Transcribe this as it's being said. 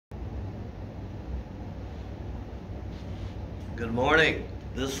Good morning.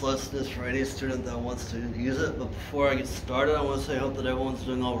 This lesson is for any student that wants to use it, but before I get started, I want to say I hope that everyone's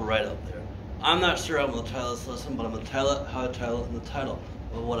doing all right out there. I'm not sure I'm going to title this lesson, but I'm going to title it how I title it in the title.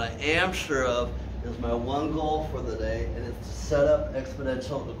 But what I am sure of is my one goal for the day, and it's to set up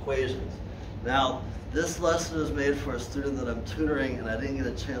exponential equations. Now, this lesson is made for a student that I'm tutoring, and I didn't get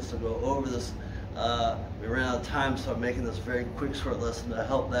a chance to go over this. We ran out of time, so I'm making this very quick, short lesson to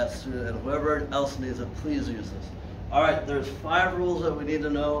help that student, and whoever else needs it, please use this. All right, there's 5 rules that we need to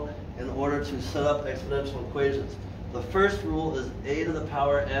know in order to set up exponential equations. The first rule is a to the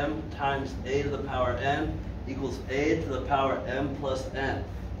power m times a to the power n equals a to the power m plus n.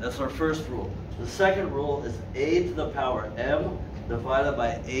 That's our first rule. The second rule is a to the power m divided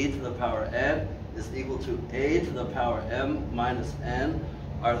by a to the power n is equal to a to the power m minus n.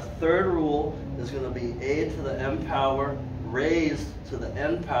 Our third rule is going to be a to the m power raised to the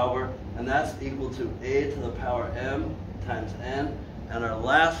n power, and that's equal to a to the power m times n. And our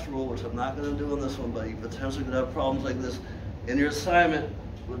last rule, which I'm not going to do on this one, but you potentially could have problems like this in your assignment,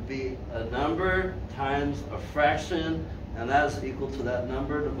 would be a number times a fraction, and that is equal to that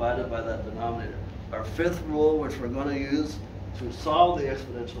number divided by that denominator. Our fifth rule, which we're going to use to solve the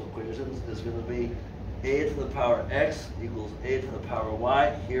exponential equations, is going to be a to the power x equals a to the power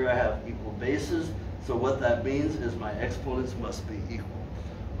y. Here I have equal bases, so what that means is my exponents must be equal.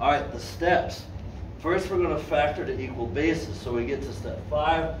 All right, the steps. First, we're going to factor to equal bases, so we get to step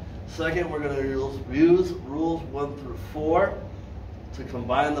 5. Second, we're going to use rules 1 through 4 to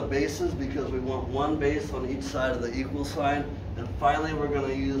combine the bases because we want one base on each side of the equal sign. And finally, we're going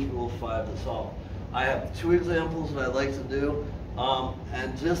to use rule 5 to solve. I have 2 examples that I'd like to do,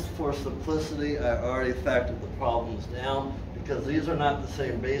 and just for simplicity, I already factored the problems down because these are not the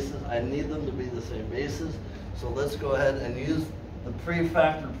same bases. I need them to be the same bases. So let's go ahead and use the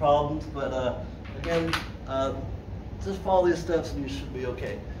pre-factored problems, but again, just follow these steps and you should be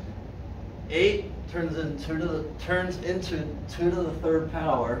okay. 8 turns into 2 to the third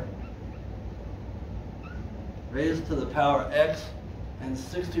power raised to the power x, and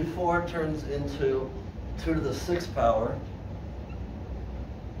 64 turns into 2 to the 6th power.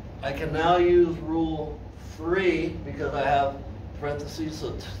 I can now use rule 3 because I have parentheses,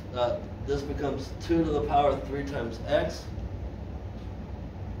 so this becomes 2 to the power 3 times x,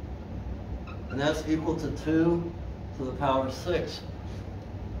 and that's equal to 2 to the power 6.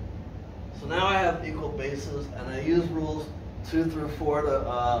 So now I have equal bases, and I use rules 2 through 4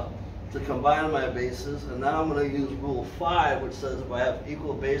 to combine my bases, and now I'm going to use rule 5, which says if I have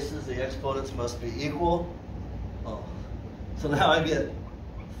equal bases, the exponents must be equal. So now I get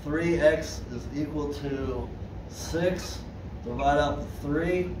 3x is equal to 6, divide out the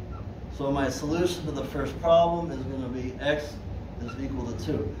 3. So my solution to the first problem is going to be x is equal to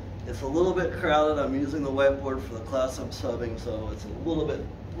 2. It's a little bit crowded. I'm using the whiteboard for the class I'm subbing, so it's a little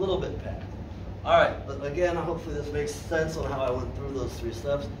bit packed. All right, but again, hopefully this makes sense on how I went through those 3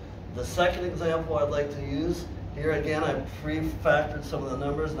 steps. The second example I'd like to use, here again, I pre-factored some of the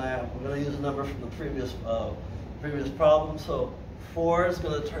numbers, and I'm going to use a number from the previous problem. So 4 is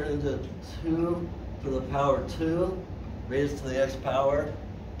going to turn into 2 to the power 2 raised to the x power.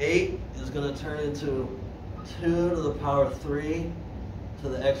 8 is going to turn into 2 to the power 3 to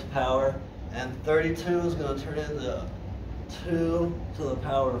the x power. And 32 is going to turn into 2 to the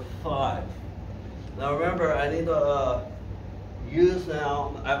power 5. Now remember, I need to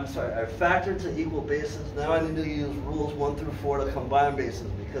I factored to equal bases. Now I need to use rules 1 through 4 to combine bases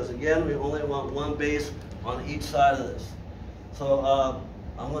because again, we only want one base on each side of this. So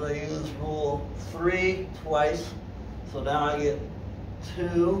I'm going to use rule 3 twice. So now I get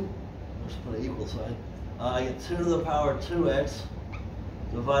 2, let's put an equal sign. I get 2 to the power 2x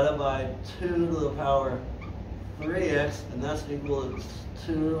divided by 2 to the power 3x, and that's equal to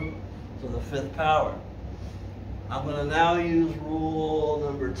 2 to the 5th power. I'm going to now use rule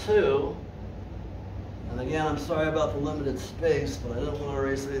number 2. And again, I'm sorry about the limited space, but I didn't want to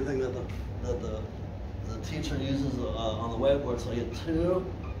erase anything that the teacher uses on the whiteboard. So I get 2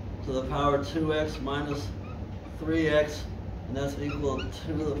 to the power 2x minus 3x, and that's equal to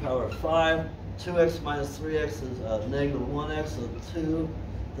 2 to the power 5. 2x minus 3x is negative 1x, so 2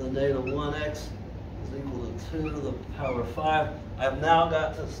 to the negative 1x is equal to 2 to the power 5. I've now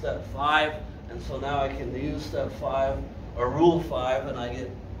got to step 5, and so now I can use step 5, or rule 5, and I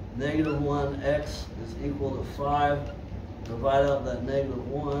get negative 1x is equal to 5. Divide out that negative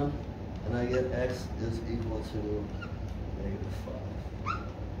 1, and I get x is equal to negative 5.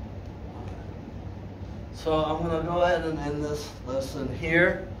 So I'm going to go ahead and end this lesson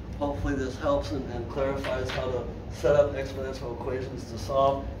here. Hopefully this helps and clarifies how to set up exponential equations to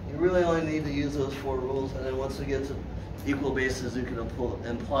solve. You really only need to use those 4 rules, and then once you get to equal bases, you can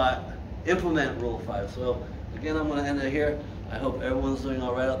implement Rule 5. So again, I'm going to end it here. I hope everyone's doing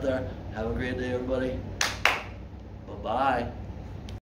all right out there. Have a great day, everybody. Bye-bye.